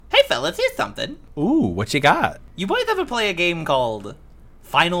let's hear something. Ooh, what you got? You boys ever play a game called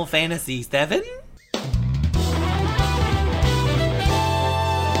Final Fantasy VII?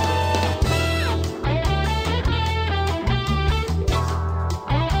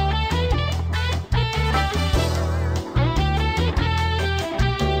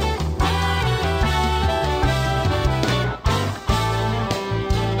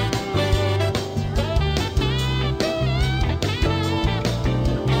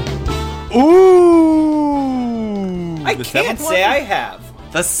 Ooh! I can't say I have.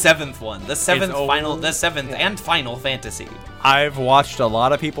 The seventh one. The seventh and final fantasy. I've watched a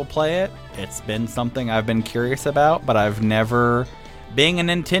lot of people play it. It's been something I've been curious about, but I've never... Being a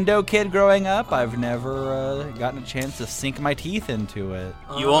Nintendo kid growing up, I've never gotten a chance to sink my teeth into it.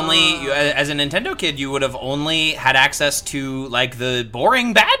 As a Nintendo kid, you would have only had access to, like, the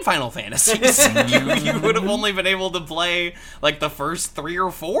boring bad Final Fantasies. you would have only been able to play, like, the first 3 or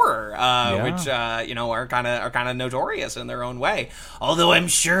 4, which, are kind of notorious in their own way. Although I'm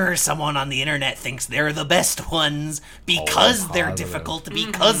sure someone on the internet thinks they're the best ones because they're difficult,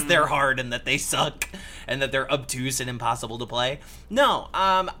 because they're hard, and that they suck, and that they're obtuse and impossible to play. No,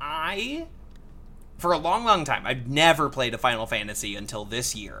 for a long, long time, I'd never played a Final Fantasy until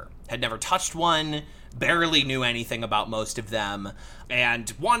this year. Had never touched one, barely knew anything about most of them,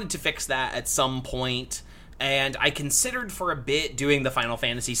 and wanted to fix that at some point. And I considered for a bit doing the Final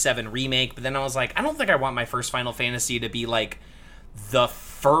Fantasy VII remake, but then I was like, I don't think I want my first Final Fantasy to be like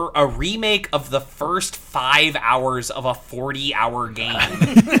a remake of the first 5 hours of a 40-hour game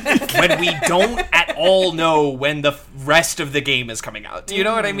when we don't at all know when the rest of the game is coming out. Do you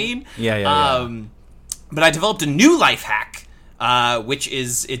know what I mean? Yeah. But I developed a new life hack,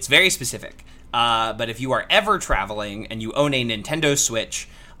 it's very specific. But if you are ever traveling and you own a Nintendo Switch,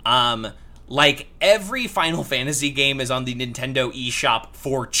 like every Final Fantasy game is on the Nintendo eShop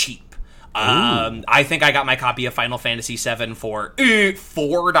for cheap. I think I got my copy of Final Fantasy VII for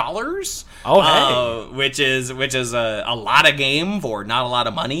 $4. Oh, hey. Which is a lot of game for not a lot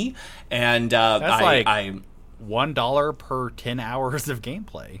of money, and that's I'm $1 per 10 hours of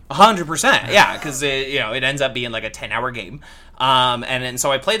gameplay. 100%, yeah, because it ends up being like a 10-hour game, and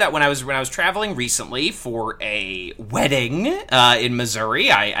so I played that when I was traveling recently for a wedding in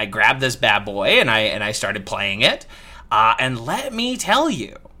Missouri. I grabbed this bad boy and I started playing it, and let me tell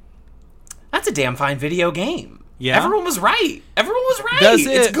you. That's a damn fine video game. Yeah. Everyone was right.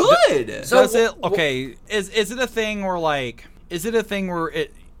 It's good. Is it a thing where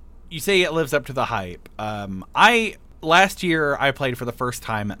you say it lives up to the hype? Last year I played for the first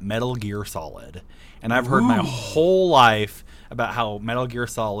time Metal Gear Solid, and I've heard my whole life about how Metal Gear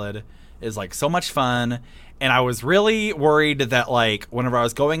Solid is like so much fun. And I was really worried that, like, whenever I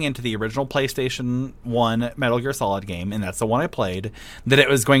was going into the original PlayStation 1 Metal Gear Solid game, and that's the one I played, that it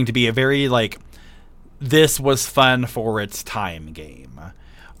was going to be a very, like, this was fun for its time game.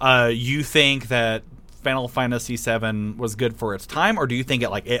 You think that Final Fantasy VII was good for its time, or do you think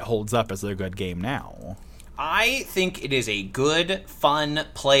it holds up as a good game now? I think it is a good, fun,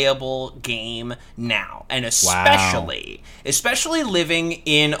 playable game now. And especially living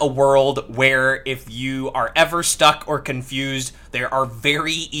in a world where if you are ever stuck or confused, there are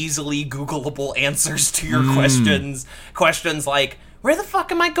very easily Googleable answers to your questions. Questions like, where the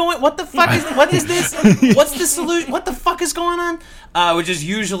fuck am I going? What is this? What's the solution? What the fuck is going on? Which is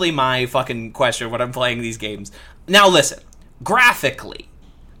usually my fucking question when I'm playing these games. Now listen, graphically,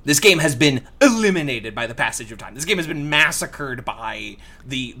 this game has been eliminated by the passage of time. This game has been massacred by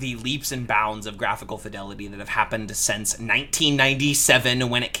the leaps and bounds of graphical fidelity that have happened since 1997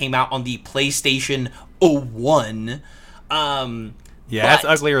 when it came out on the PlayStation 1. It's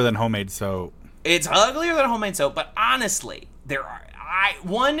uglier than homemade soap. It's uglier than homemade soap, but honestly,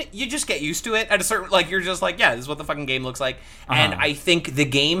 you just get used to it at a certain, you're just like, yeah, this is what the fucking game looks like. And I think the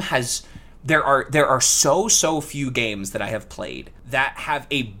game has... There are so few games that I have played that have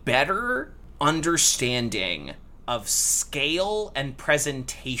a better understanding of scale and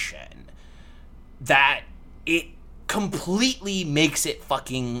presentation that it completely makes it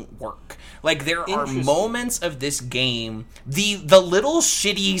fucking work. Like, there are moments of this game, the little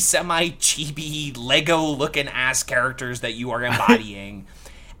shitty, semi-chibi, Lego-looking ass characters that you are embodying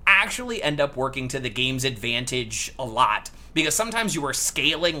actually end up working to the game's advantage a lot. Because sometimes you are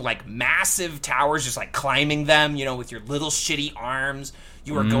scaling, like, massive towers, just, like, climbing them, with your little shitty arms.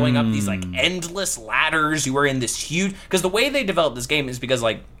 You are going up these, like, endless ladders. You are in this huge... Because the way they developed this game is because,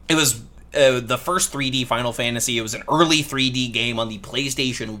 like, it was the first 3D Final Fantasy. It was an early 3D game on the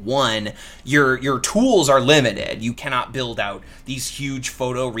PlayStation 1. Your tools are limited. You cannot build out these huge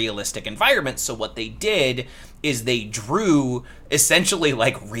photorealistic environments. So what they did is they drew essentially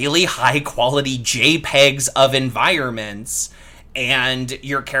like really high quality JPEGs of environments, and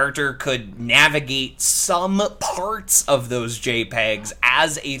your character could navigate some parts of those JPEGs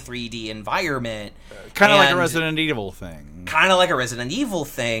as a 3D environment. Kind of like a Resident Evil thing.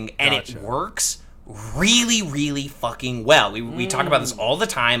 And it works really, really fucking well. We talk about this all the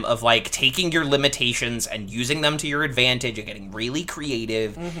time of like taking your limitations and using them to your advantage and getting really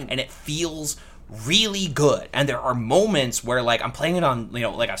creative, and it feels really good. And there are moments where like I'm playing it on, you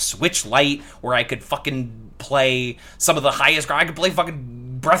know, like a Switch Lite where I could fucking play some of the highest, I could play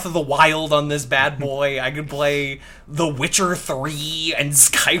fucking Breath of the Wild on this bad boy. I could play The Witcher 3 and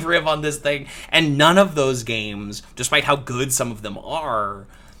Skyrim on this thing, and none of those games, despite how good some of them are,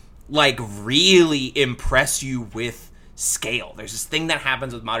 like really impress you with scale. There's this thing that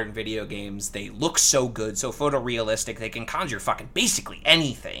happens with modern video games. They look so good, so photorealistic, they can conjure fucking basically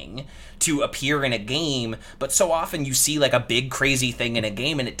anything to appear in a game, but so often you see like a big crazy thing in a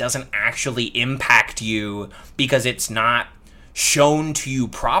game and it doesn't actually impact you because it's not shown to you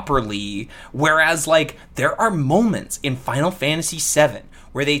properly. Whereas like there are moments in Final Fantasy VII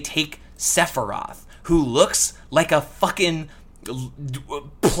where they take Sephiroth, who looks like a fucking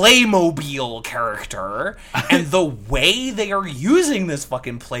Playmobil character, and the way they are using this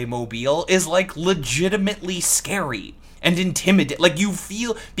fucking Playmobil is like legitimately scary and intimidating. Like you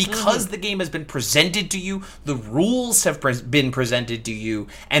feel, because the game has been presented to you, the rules have been presented to you,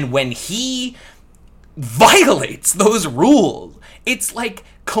 and when he violates those rules, it's like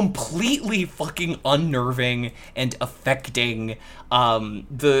completely fucking unnerving and affecting.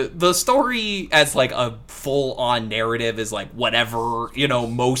 The story as like a full-on narrative is like whatever, you know,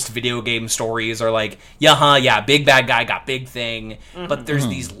 most video game stories are like, yeah, big bad guy got big thing, but there's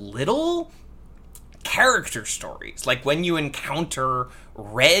these little character stories, like when you encounter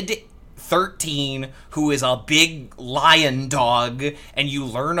Red 13, who is a big lion dog, and you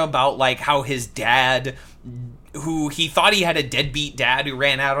learn about like how his dad, who he thought he had a deadbeat dad who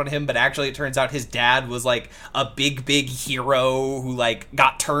ran out on him, but actually it turns out his dad was like a big hero who like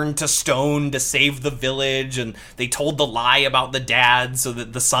got turned to stone to save the village, and they told the lie about the dad so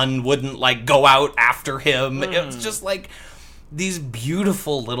that the son wouldn't like go out after him. It was just like these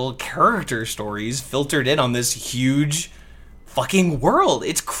beautiful little character stories filtered in on this huge fucking world.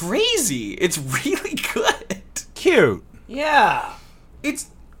 It's crazy. It's really good. Cute. Yeah. It's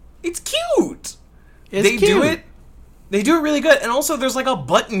cute. They do it really good. And also there's like a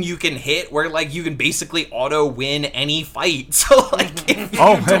button you can hit where like you can basically auto win any fight. So like if you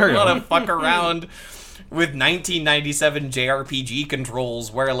don't want to fuck around with 1997 JRPG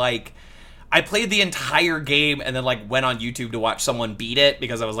controls where like I played the entire game and then like went on YouTube to watch someone beat it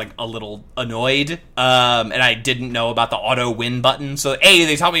because I was like a little annoyed, and I didn't know about the auto win button. So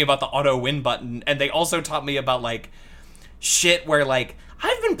they taught me about the auto win button, and they also taught me about like shit where like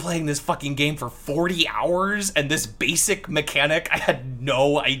I've been playing this fucking game for 40 hours and this basic mechanic I had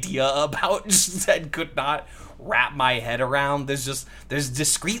no idea about, just could not wrap my head around. There's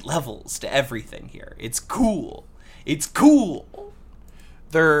discrete levels to everything here. It's cool.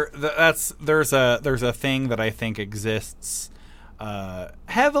 There's a thing that I think exists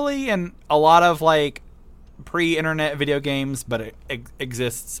heavily in a lot of like pre-internet video games, but it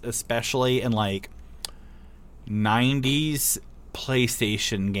exists especially in like 90s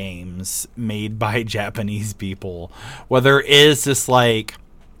PlayStation games made by Japanese people, where there is this like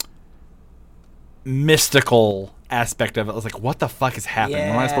mystical aspect of it. It's like, what the fuck is happening?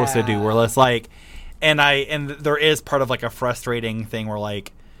 What am I supposed to do? Where it's like, and there is part of like a frustrating thing where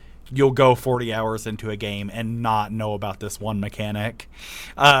like you'll go 40 hours into a game and not know about this one mechanic,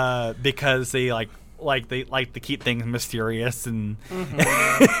 because they like to keep things mysterious and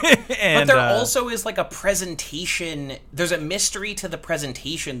but there also is like a presentation. There's a mystery to the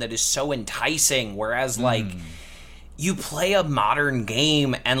presentation that is so enticing, whereas like you play a modern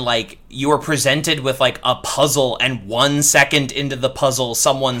game and like you are presented with like a puzzle, and 1 second into the puzzle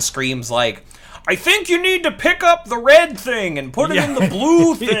someone screams like, I think you need to pick up the red thing and put it in the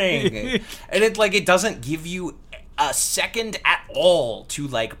blue thing. And it doesn't give you a second at all to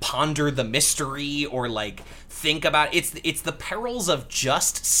like ponder the mystery or like think about it. It's the perils of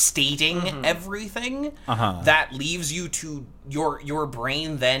just stating everything that leaves you to your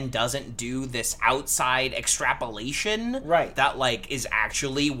brain then doesn't do this outside extrapolation, right? That like is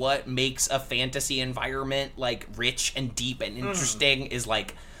actually what makes a fantasy environment like rich and deep and interesting, is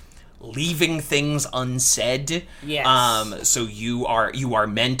like leaving things unsaid. Yes. So you are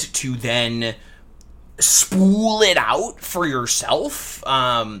meant to then spool it out for yourself.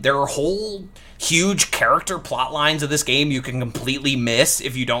 There are whole huge character plot lines of this game you can completely miss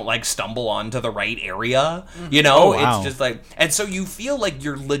if you don't like stumble onto the right area. You know, it's just like, and so you feel like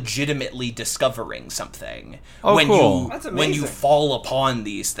you're legitimately discovering something when you fall upon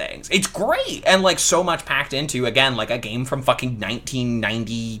these things. It's great, and like so much packed into, again, like a game from fucking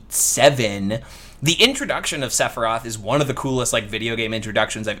 1997. The introduction of Sephiroth is one of the coolest like video game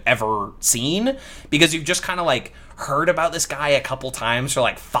introductions I've ever seen, because you've just kind of like heard about this guy a couple times for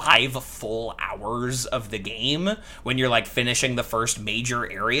like 5 full hours of the game when you're like finishing the first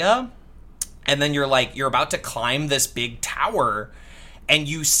major area, and then you're about to climb this big tower, and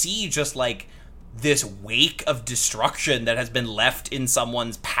you see just like this wake of destruction that has been left in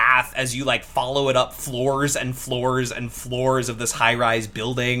someone's path as you like follow it up floors and floors and floors of this high-rise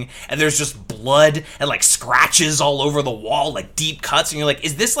building, and there's just blood and like scratches all over the wall, like deep cuts, and you're like,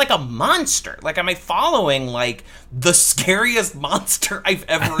 is this like a monster? Like, am I following like the scariest monster I've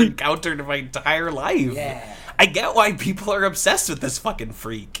ever encountered in my entire life? Yeah. I get why people are obsessed with this fucking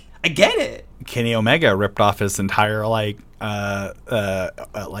freak. I get it. Kenny Omega ripped off his entire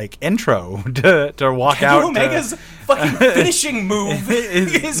intro to walk Kenny out. Omega's fucking finishing move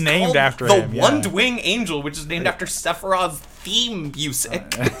is named after the him. The One-Wing Angel, which is named after Sephiroth's theme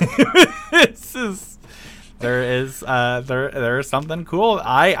music. There is something cool.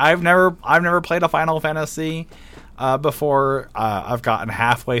 I've never played a Final Fantasy before. I've gotten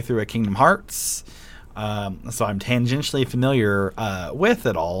halfway through a Kingdom Hearts. So I'm tangentially familiar with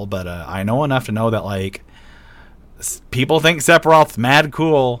it all, but I know enough to know that like people think Sephiroth's mad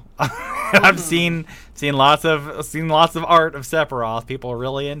cool. I've seen lots of art of Sephiroth. People are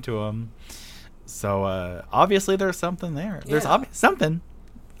really into him. So obviously there's something there. There's something.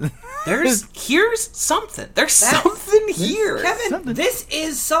 Here's something. There's something here. Kevin, this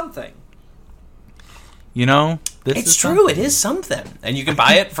is something. You know, it's true. It is something, and you can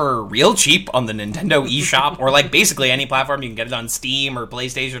buy it for real cheap on the Nintendo eShop, or like basically any platform. You can get it on Steam or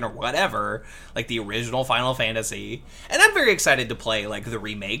PlayStation or whatever, like the original Final Fantasy. And I'm very excited to play like the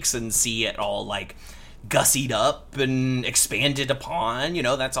remakes and see it all like gussied up and expanded upon. You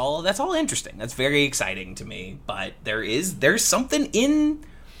know, that's all interesting. That's very exciting to me. But there's something in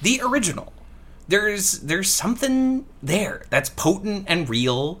the original. There's something there that's potent and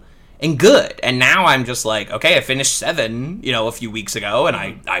real and good. And now I'm just like, okay, I finished 7, a few weeks ago, and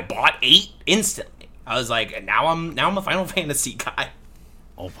I bought 8 instantly. I was like, and now I'm a Final Fantasy guy.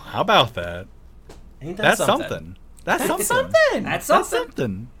 Oh, how about that? Ain't that something? That's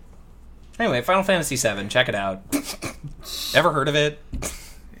something. Anyway, Final Fantasy VII, check it out. Ever heard of it?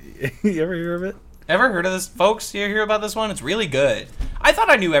 You ever hear of it? Ever heard of this, folks? You hear about this one? It's really good. I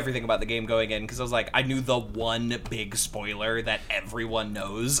thought I knew everything about the game going in, because I was like, I knew the one big spoiler that everyone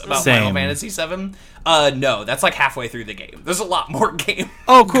knows about Final Fantasy VII. No, that's like halfway through the game. There's a lot more game.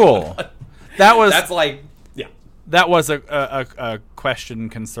 Oh, cool. That's like, yeah. That was a question,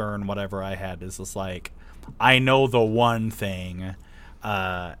 concern, whatever I had. Is just like, I know the one thing,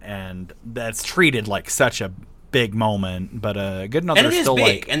 and that's treated like such a big moment, but good enough. And it is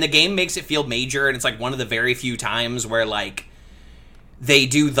big, and the game makes it feel major, and it's like one of the very few times where like they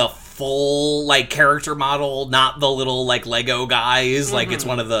do the full like character model, not the little like Lego guys. Mm-hmm. Like it's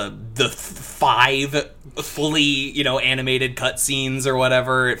one of the 5 fully animated cutscenes or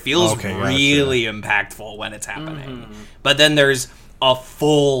whatever. It feels really impactful when it's happening. Mm-hmm. But then there's a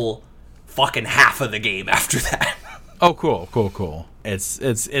full fucking half of the game after that. Oh, cool.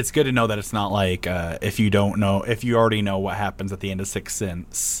 It's good to know that it's not like if you already know what happens at the end of Sixth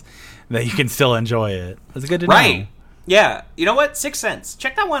Sense, that you can still enjoy it. It's good to know. Right. Yeah. You know what? Sixth Sense.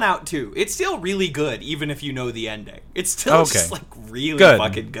 Check that one out, too. It's still really good, even if you know the ending. It's still just, like, really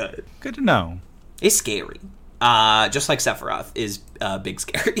fucking good. Good to know. It's scary. Just like Sephiroth is big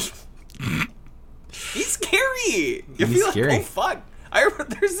scary. He's scary. You feel scary. Like, oh, fuck. I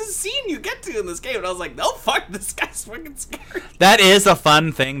remember there's this scene you get to in this game, and I was like, "No, fuck, this guy's fucking scary." That is a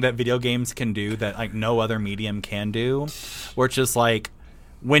fun thing that video games can do that like no other medium can do, where it's just like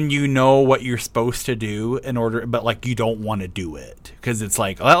when you know what you're supposed to do but like you don't want to do it because it's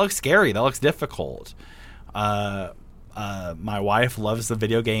like, oh, that looks scary, that looks difficult. My wife loves the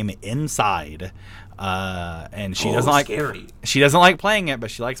video game Inside, and she doesn't like scary. She doesn't like playing it,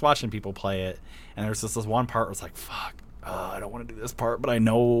 but she likes watching people play it. And there's this one part where it's like, fuck. I don't want to do this part, but I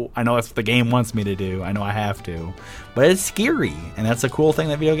know that's what the game wants me to do. I know I have to, but it's scary, and that's a cool thing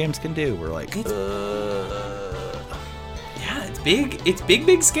that video games can do. We're like, yeah, it's big. It's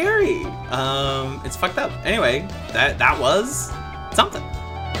big, scary. It's fucked up. Anyway, that was something.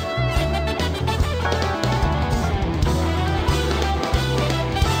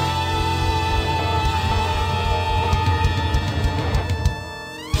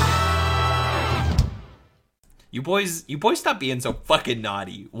 You boys stop being so fucking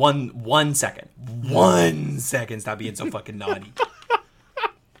naughty. 1 second. 1 second, stop being so fucking naughty.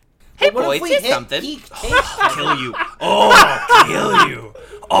 Hey boys, hit something. I'll kill you. Oh, I'll kill you.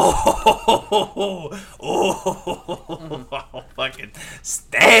 I'll fucking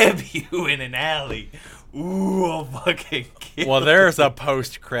stab you in an alley. Ooh, I'll fucking kill Well, there's a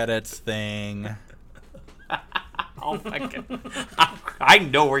post-credits thing. I'll fucking... I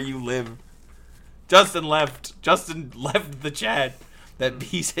know where you live. Justin left the chat. That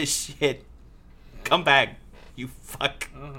piece of shit. Come back, you fuck.